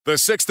The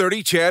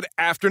 6:30 CHED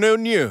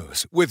Afternoon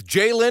News with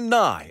Jaylen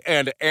Nye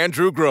and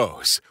Andrew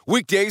Gross.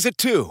 Weekdays at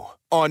 2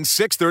 on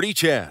 6:30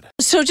 CHED.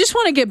 So just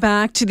want to get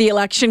back to the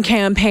election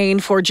campaign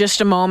for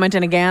just a moment.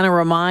 And again, a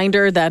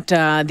reminder that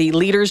the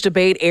Leaders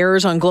Debate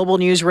airs on Global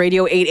News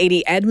Radio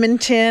 880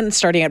 Edmonton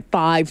starting at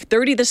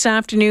 5:30 this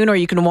afternoon, or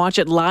you can watch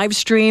it live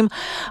stream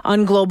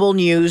on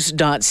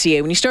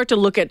globalnews.ca. When you start to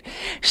look at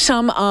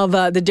some of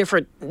the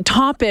different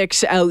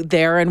topics out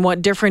there and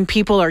what different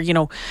people are,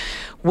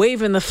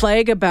 waving the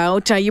flag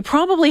about, you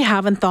probably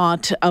haven't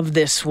thought of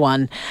this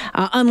one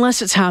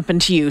unless it's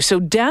happened to you. So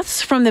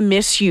deaths from the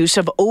misuse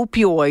of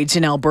opioids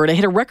in Alberta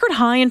hit a record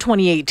high in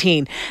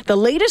 2018. The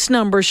latest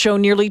numbers show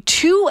nearly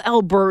 2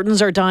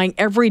 Albertans are dying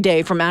every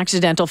day from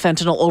accidental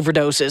fentanyl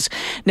overdoses.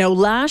 Now,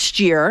 last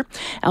year,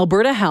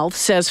 Alberta Health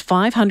says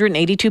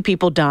 582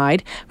 people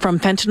died from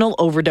fentanyl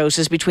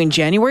overdoses between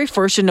January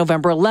 1st and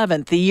November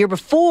 11th. The year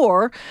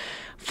before,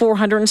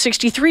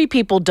 463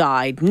 people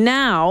died.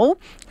 Now,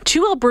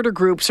 2 Alberta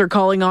groups are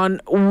calling on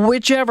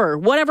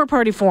whatever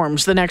party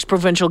forms the next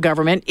provincial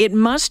government. It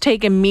must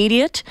take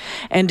immediate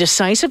and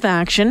decisive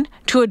action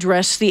to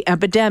address the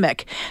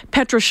epidemic.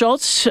 Petra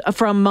Schultz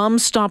from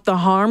Mums Stop the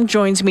Harm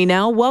joins me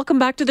now. Welcome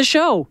back to the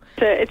show.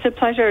 It's a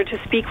pleasure to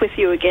speak with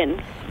you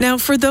again. Now,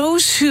 for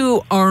those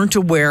who aren't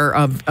aware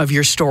of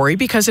your story,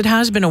 because it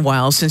has been a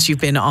while since you've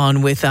been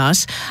on with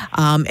us,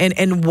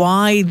 and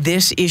why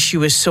this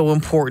issue is so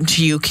important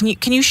to you,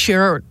 can you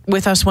share it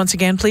with us once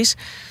again, please?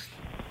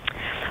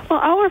 Well,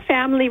 our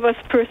family was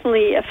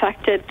personally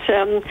affected.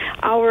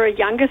 Our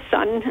youngest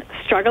son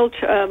struggled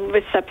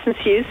with substance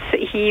use.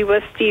 He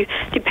was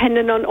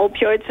dependent on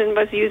opioids and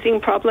was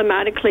using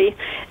problematically.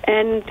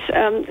 And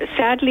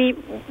sadly,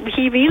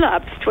 he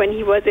relapsed when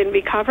he was in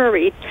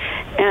recovery.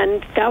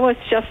 And that was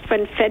just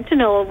when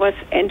fentanyl was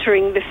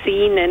entering the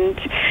scene,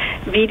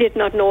 and we did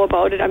not know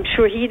about it. I'm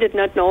sure he did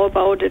not know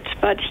about it.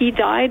 But he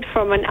died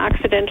from an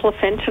accidental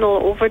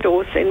fentanyl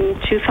overdose in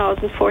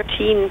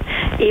 2014,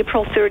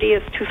 April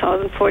 30th,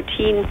 2014.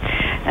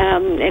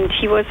 And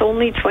he was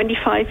only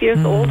 25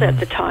 years old at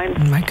the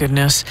time. My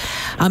goodness.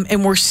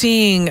 And we're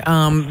seeing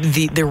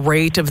the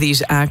rate of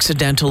these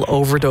accidental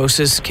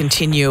overdoses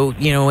continue.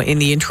 In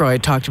the intro I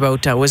talked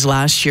about was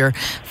last year,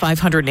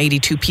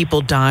 582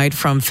 people died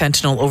from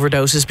fentanyl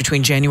overdoses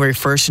between January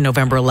 1st and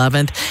November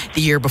 11th.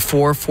 The year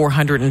before,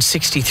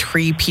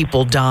 463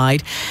 people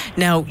died.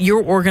 Now,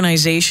 your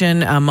organization,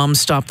 Mums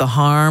Stop the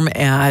Harm,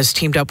 has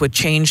teamed up with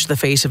Change the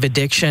Face of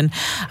Addiction.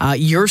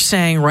 You're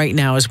saying right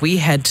now, as we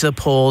head to the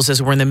polls,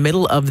 as we're in the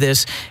middle of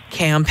this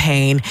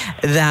campaign,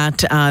 that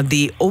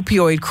the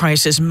opioid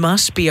crisis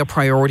must be a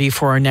priority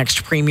for our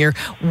next premier.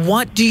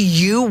 What do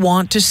you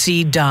want to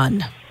see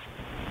done?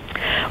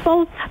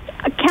 Well,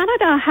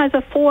 Canada has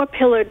a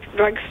 4-pillar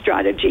drug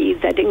strategy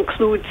that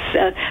includes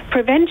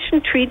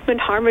prevention,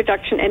 treatment, harm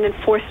reduction, and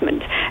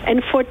enforcement.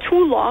 And for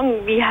too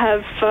long, we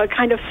have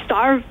kind of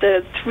starved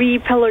the 3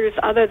 pillars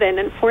other than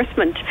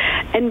enforcement.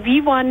 And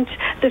we want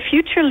the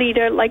future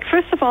leader,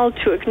 first of all,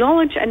 to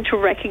acknowledge and to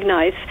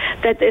recognize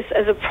that this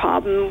is a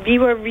problem. We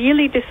were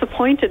really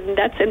disappointed, and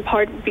that's in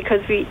part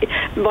because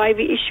why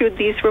we issued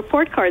these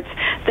report cards,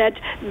 that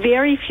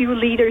very few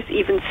leaders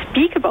even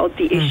speak about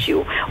the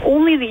issue.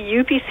 Only the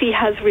UPC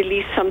has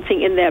released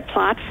something in their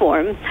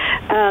platform.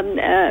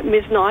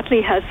 Ms.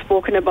 Notley has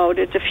spoken about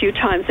it a few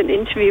times in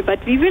interview,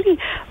 but we really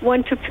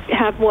want to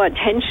have more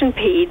attention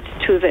paid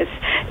to this.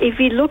 If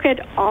we look at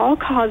all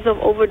causes of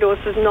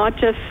overdoses, not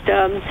just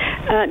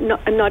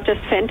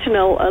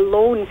fentanyl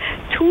alone,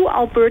 2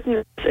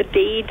 Albertans a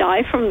day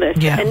die from this,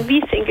 and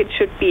we think it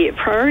should be a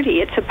priority.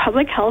 It's a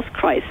public health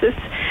crisis,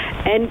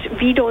 and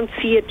we don't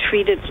see it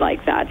treated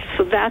like that.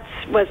 So that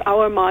was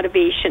our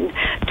motivation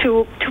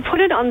to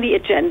put it on the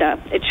agenda.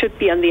 It should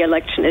be on the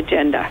election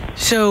agenda.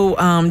 So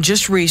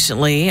just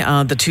recently,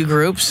 the 2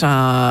 groups,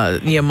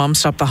 Mums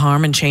Stop the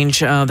Harm and Change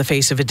the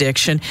Face of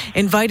Addiction,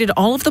 invited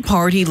all of the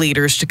party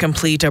leaders to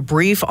complete a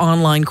brief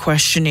online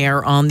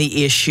questionnaire on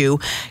the issue.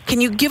 Can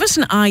you give us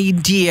an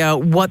idea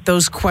what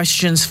those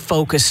questions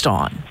focused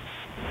on?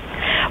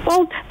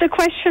 Well, the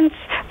questions,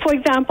 for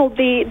example,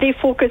 they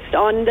focused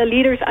on the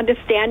leaders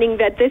understanding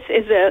that this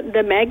is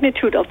the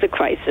magnitude of the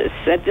crisis,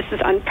 that this is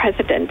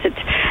unprecedented,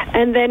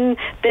 and then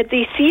that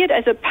they see it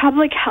as a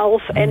public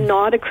health and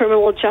not a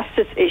criminal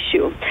justice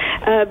issue.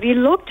 We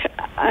looked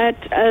at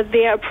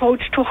their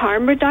approach to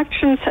harm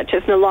reduction, such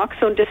as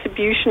naloxone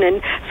distribution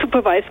and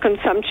supervised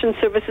consumption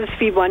services.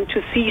 We want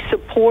to see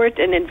support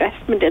and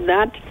investment in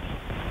that.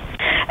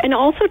 And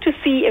also to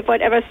see if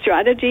whatever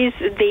strategies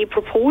they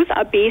propose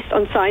are based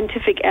on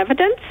scientific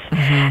evidence,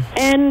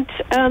 and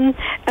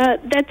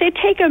that they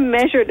take a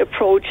measured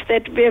approach,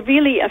 that we're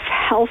really a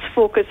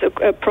health-focused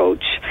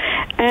approach.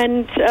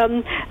 and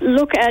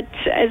look at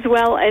as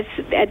well as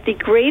at the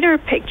greater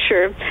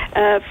picture.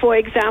 For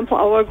example,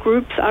 our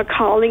groups are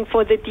calling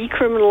for the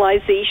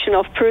decriminalization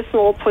of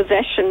personal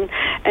possession,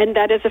 and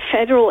that is a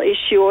federal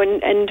issue,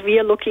 and we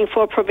are looking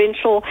for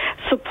provincial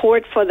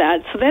support for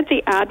that, so that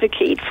they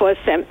advocate for a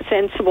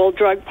sensible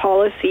drug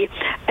policy,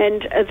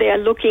 and they are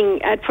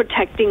looking at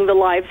protecting the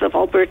lives of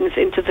Albertans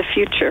into the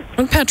future.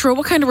 And Petra,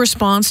 what kind of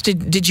response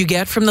did you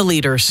get from the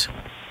leaders?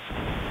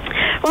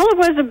 Well, it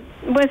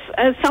was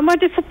somewhat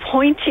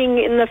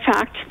disappointing in the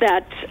fact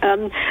that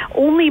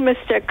only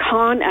Mr.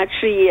 Khan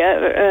actually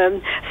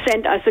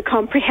sent us a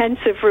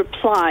comprehensive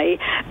reply.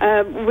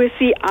 With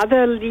the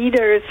other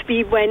leaders,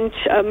 we went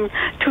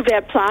to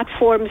their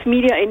platforms,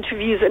 media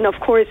interviews, and of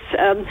course,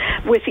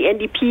 with the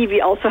NDP, we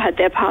also had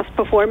their past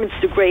performance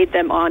to grade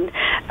them on.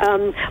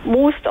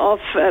 Most of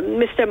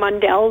Mr.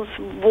 Mandel's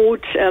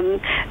vote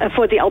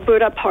for the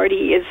Alberta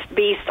Party is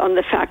based on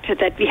the fact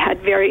that we had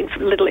very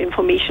little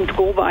information to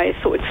go by.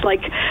 So it's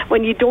like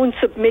when you don't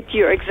submit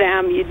your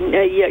exam,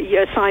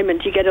 your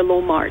assignment, you get a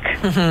low mark.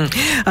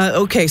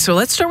 Okay, so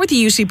let's start with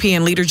the UCP.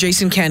 And Leader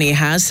Jason Kenney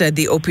has said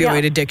the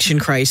opioid addiction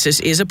crisis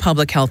is a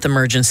public health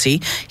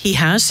emergency. He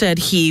has said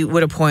he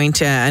would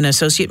appoint an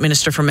associate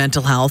minister for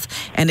mental health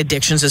and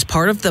addictions as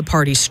part of the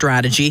party's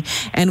strategy,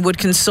 and would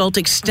consult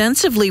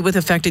extensively with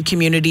affected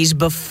communities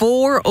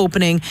before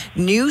opening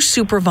new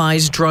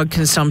supervised drug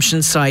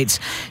consumption sites.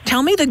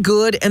 Tell me the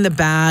good and the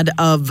bad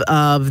of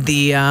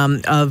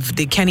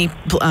the Kenney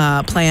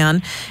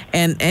plan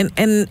and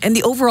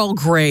the overall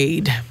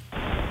grade.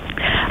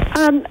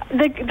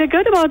 The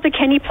good about the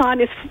Kenney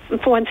plan is,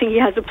 for one thing, he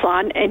has a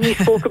plan, and he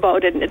spoke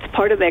about it, and it's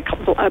part of their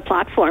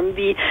platform.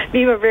 We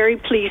were very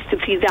pleased to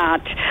see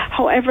that.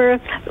 However,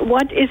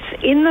 what is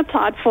in the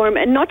platform,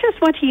 and not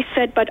just what he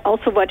said, but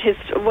also what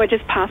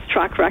his past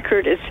track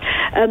record is,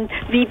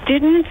 we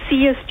didn't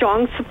see a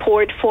strong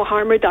support for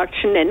harm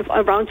reduction and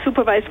around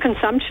supervised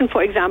consumption.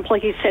 For example,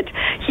 he said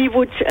he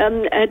would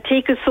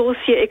take a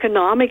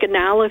socioeconomic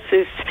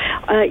analysis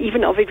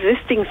even of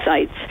existing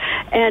sites,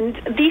 and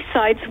these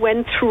sites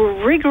went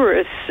through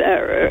rigorous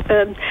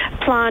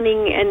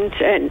planning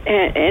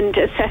and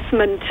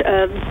assessment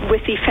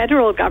with the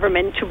federal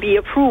government to be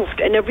approved.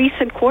 And a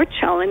recent court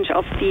challenge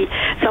of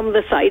some of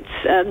the sites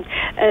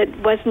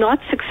was not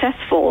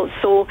successful.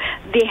 So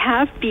they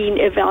have been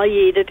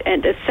evaluated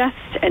and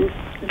assessed, and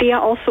they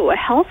are also a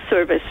health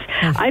service.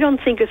 I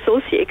don't think a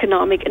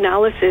socioeconomic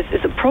analysis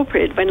is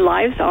appropriate when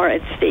lives are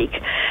at stake.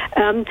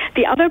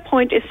 The other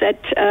point is that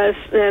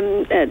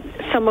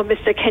some of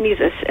Mr. Kenney's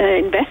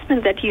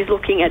investment that he's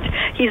looking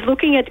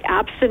at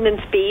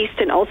abstinence-based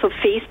and also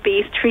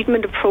faith-based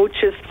treatment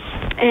approaches.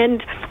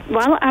 And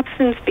while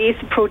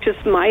abstinence-based approaches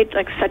might,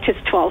 like such as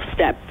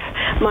 12-step,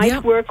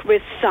 might work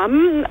with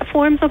some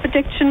forms of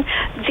addiction,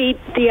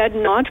 they are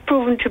not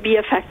proven to be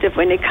effective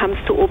when it comes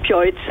to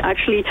opioids.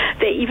 Actually,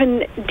 they're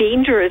even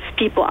dangerous.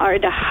 People are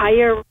at a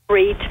higher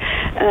rate,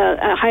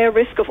 a higher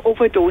risk of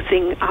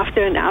overdosing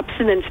after an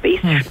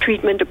abstinence-based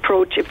treatment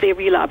approach if they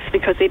relapse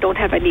because they don't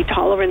have any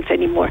tolerance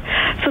anymore.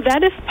 So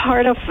that is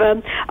part of,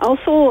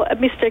 also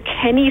Mr.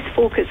 Kenney's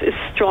focus is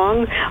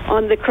strong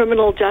on the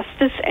criminal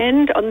justice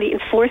end, on the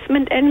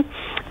enforcement end,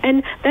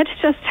 and that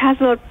just has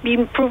not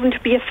been proven to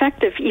be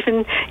effective.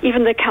 Even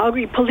the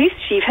Calgary police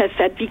chief has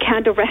said we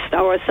can't arrest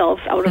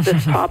ourselves out of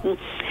this problem.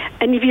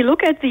 And if you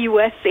look at the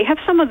U.S., they have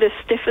some of the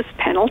stiffest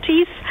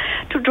penalties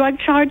to drug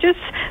charges,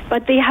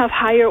 but they have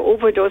higher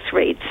overdose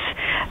rates.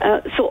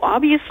 So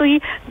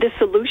obviously, the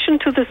solution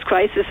to this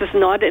crisis is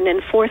not an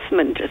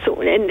enforcement.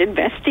 And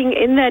investing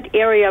in that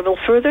area will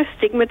further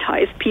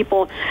stigmatize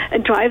people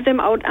and drive them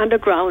out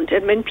underground.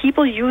 And when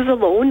people use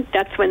alone,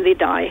 that's when they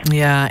die.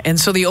 Yeah, and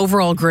so the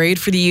overall grade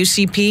for the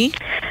UCP?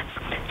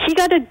 He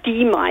got a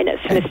D-,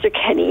 Mr.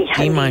 Kenney.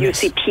 D-. The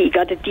UCP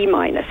got a D-.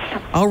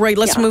 All right,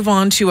 let's move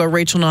on to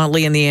Rachel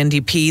Notley and the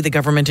NDP, the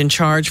government in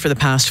charge for the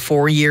past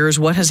 4 years.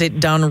 What has it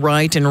done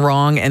right and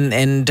wrong,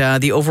 and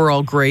the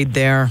overall grade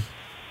there?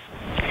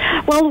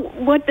 Well,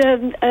 what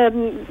the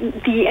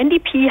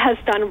NDP has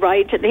done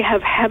right, they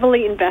have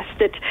heavily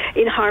invested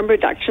in harm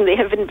reduction. They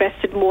have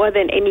invested more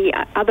than any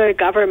other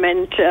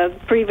government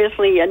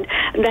previously, and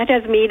that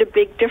has made a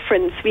big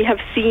difference. We have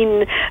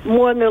seen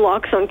more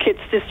naloxone kits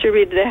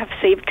distributed that have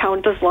saved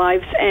countless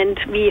lives, and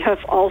we have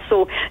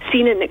also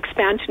seen an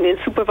expansion in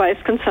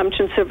supervised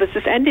consumption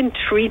services and in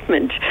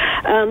treatment.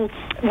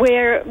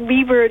 Where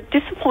we were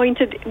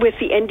disappointed with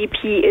the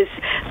NDP is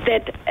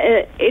that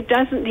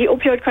the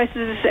opioid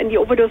crisis and the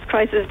overdose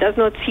crisis does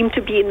not seem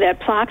to be in their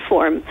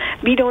platform.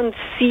 We don't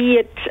see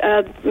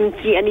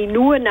any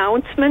new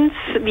announcements.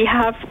 We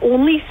have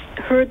only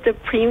heard the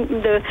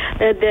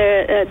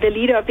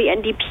leader of the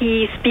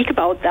NDP speak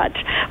about that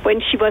when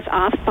she was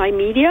asked by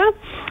media.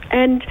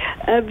 And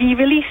we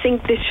really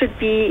think this should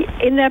be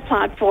in their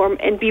platform,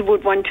 and we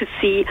would want to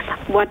see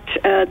what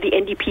the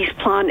NDP's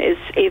plan is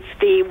if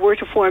they were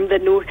to form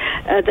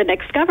the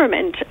next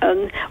government.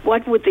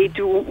 What would they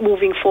do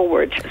moving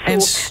forward? So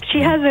she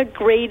has a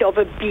grade of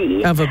a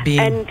B.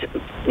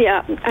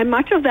 And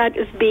much of that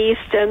is based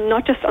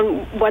not just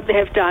on what they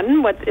have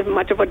done.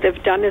 Much of what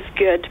they've done is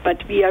good,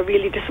 but we are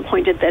really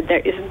disappointed that there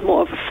isn't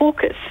more of a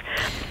focus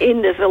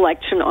in this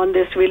election on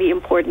this really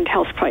important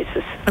health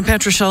crisis.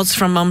 Petra Schultz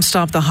from Mum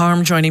Stop the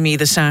Harm joining me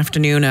this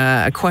afternoon.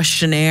 A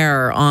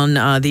questionnaire on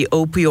the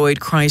opioid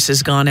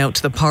crisis gone out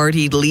to the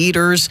party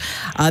leaders.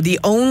 The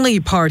only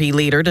party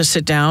leader to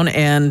sit down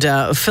and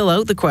fill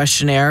out the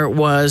questionnaire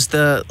was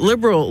the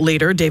Liberal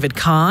leader, David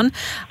Kahn,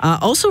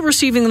 also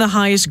receiving the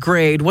highest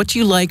grade. What do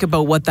you like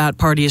about what that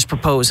party is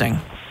proposing?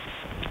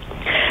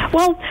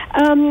 Well,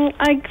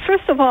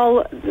 first of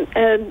all,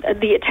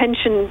 the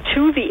attention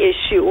to the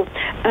issue,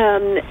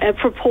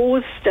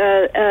 proposed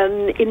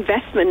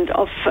investment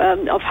of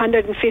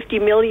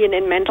 $150 million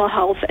in mental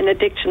health and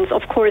addictions.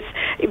 Of course,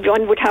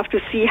 one would have to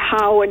see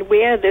how and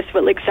where this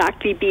will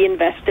exactly be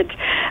invested.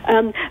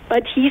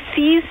 But he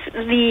sees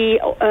the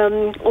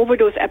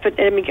overdose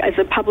epidemic as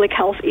a public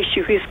health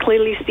issue. He's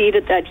clearly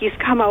stated that. He's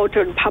come out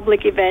on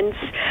public events.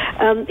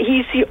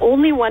 He's the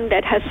only one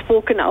that has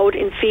spoken out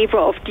in favor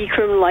of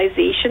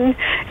decriminalization.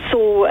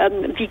 So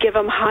we give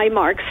him high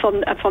marks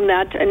from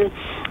that, and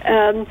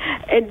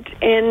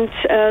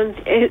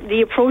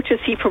the approaches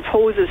he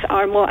proposes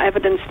are more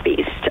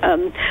evidence-based.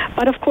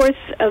 But of course,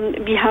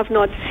 we have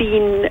not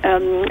seen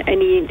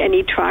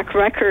any track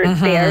record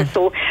there,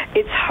 so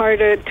it's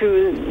harder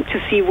to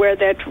see where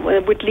that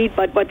would lead.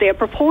 But what they are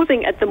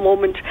proposing at the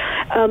moment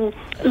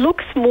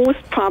looks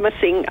most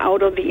promising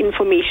out of the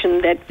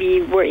information that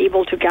we were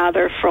able to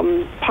gather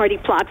from party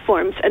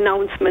platforms,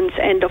 announcements,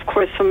 and of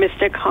course from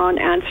Mr. Khan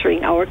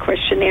answering our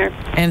questionnaire.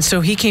 And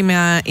so he came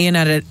in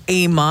at an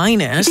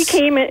A-. He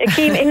came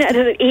in at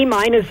an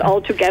A-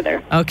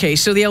 altogether. Okay,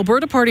 so the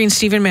Alberta Party and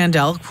Stephen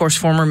Mandel, of course,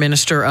 former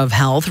Minister of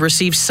Health,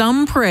 received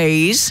some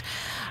praise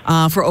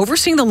for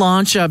overseeing the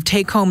launch of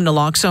take-home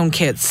naloxone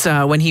kits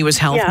when he was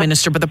health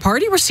minister. But the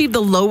party received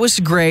the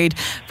lowest grade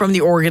from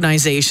the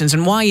organizations.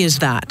 And why is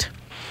that?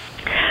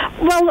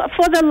 Well,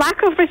 for the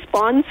lack of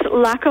response,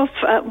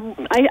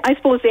 I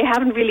suppose they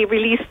haven't really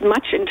released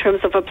much in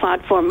terms of a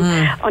platform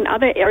on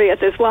other areas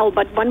as well,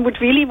 but one would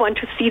really want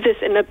to see this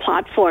in a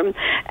platform.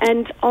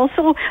 And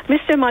also,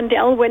 Mr.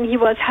 Mandel, when he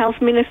was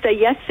health minister,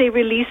 yes, they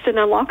released the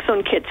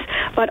naloxone kits,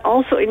 but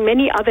also in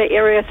many other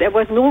areas, there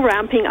was no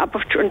ramping up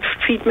of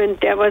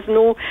treatment. There was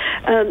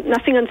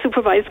nothing on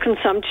supervised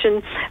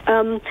consumption.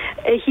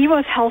 He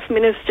was health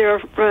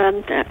minister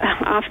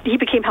after he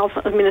became health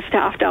minister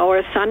after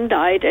our son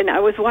died, and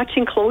I was watching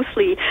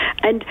closely,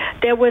 and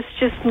there was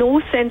just no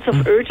sense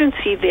of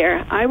urgency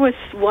there. I was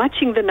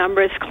watching the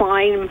numbers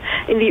climb.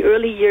 In the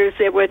early years,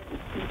 they were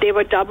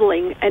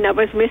doubling, and I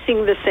was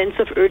missing the sense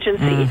of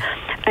urgency.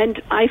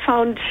 And I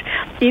found,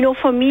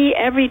 for me,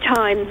 every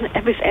time,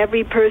 with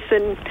every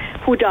person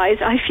who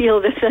dies, I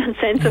feel this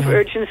sense of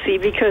urgency,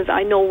 because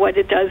I know what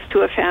it does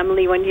to a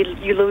family when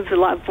you lose a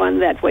loved one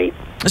that way.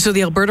 So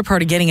the Alberta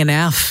Party getting an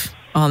F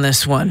on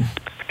this one.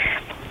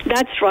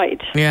 That's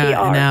right.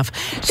 Yeah, enough.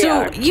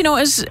 So,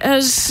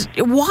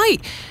 why,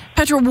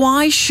 Petra,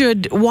 why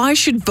should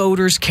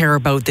voters care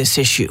about this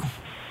issue?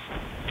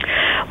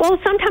 Well,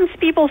 sometimes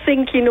people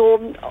think,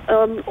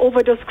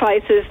 overdose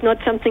crisis,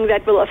 not something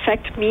that will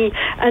affect me.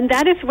 And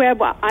that is where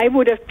I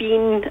would have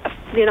been,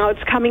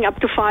 it's coming up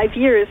to 5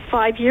 years.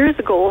 5 years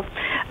ago,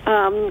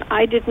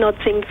 I did not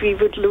think we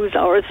would lose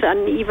our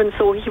son, even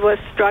so he was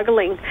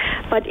struggling.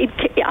 But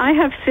I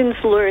have since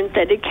learned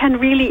that it can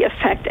really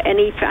affect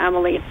any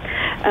family.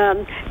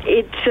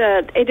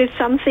 It is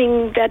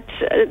something that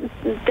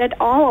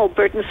all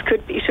Albertans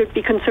should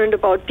be concerned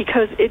about,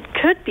 because it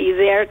could be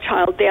their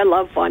child, their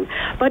loved one,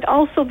 but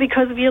also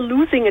because we are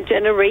losing a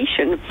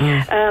generation.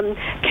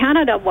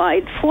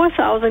 Canada-wide,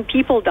 4,000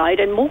 people died,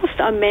 and most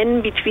are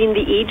men between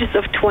the ages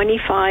of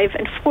 25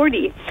 and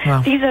 40.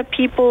 Wow. These are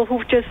people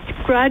who've just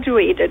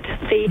graduated.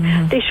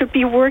 They should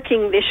be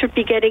working. They should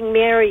be getting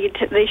married.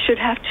 They should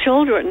have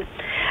children.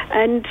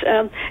 And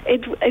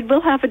it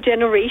will have a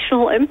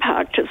generational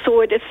impact.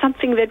 So it is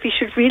something that we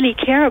should really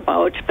care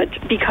about. But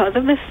because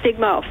of the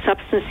stigma of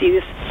substance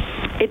use,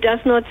 it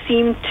does not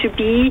seem to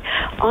be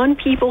on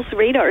people's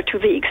radar to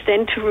the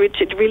extent to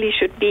which it really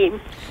should be.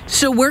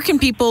 So where can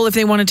people, if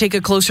they want to take a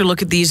closer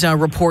look at these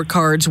report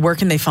cards, where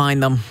can they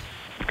find them?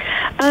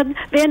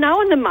 They're now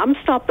on the Mum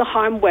Stop the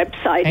Harm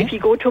website. Okay. If you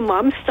go to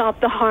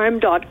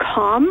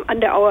mumstoptheharm.com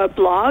under our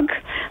blog,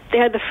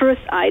 they're the first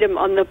item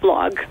on the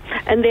blog.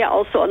 And they're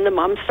also on the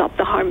Mum Stop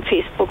the Harm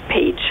Facebook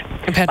page.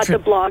 But the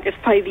blog is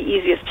probably the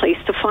easiest place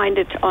to find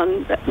it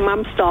on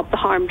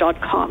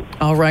mumstoptheharm.com.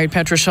 All right,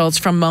 Petra Schultz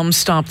from Mum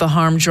Stop the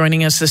Harm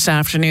joining us this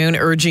afternoon,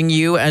 urging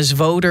you as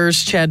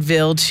voters,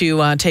 Chadville,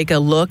 to take a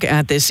look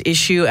at this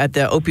issue, at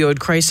the opioid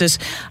crisis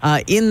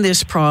in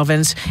this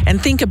province, and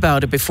think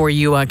about it before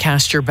you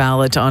cast your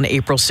ballot on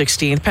April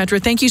 16th. Petra,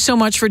 thank you so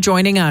much for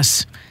joining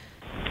us.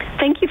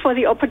 Thank you for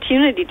the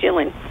opportunity,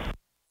 Dylan.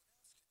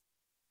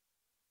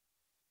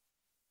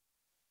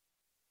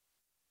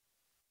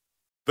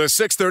 The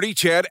 6:30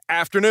 CHED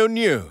Afternoon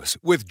News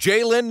with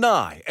Jaylen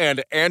Nye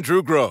and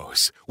Andrew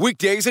Gross.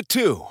 Weekdays at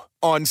 2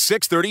 on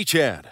 6:30 CHED.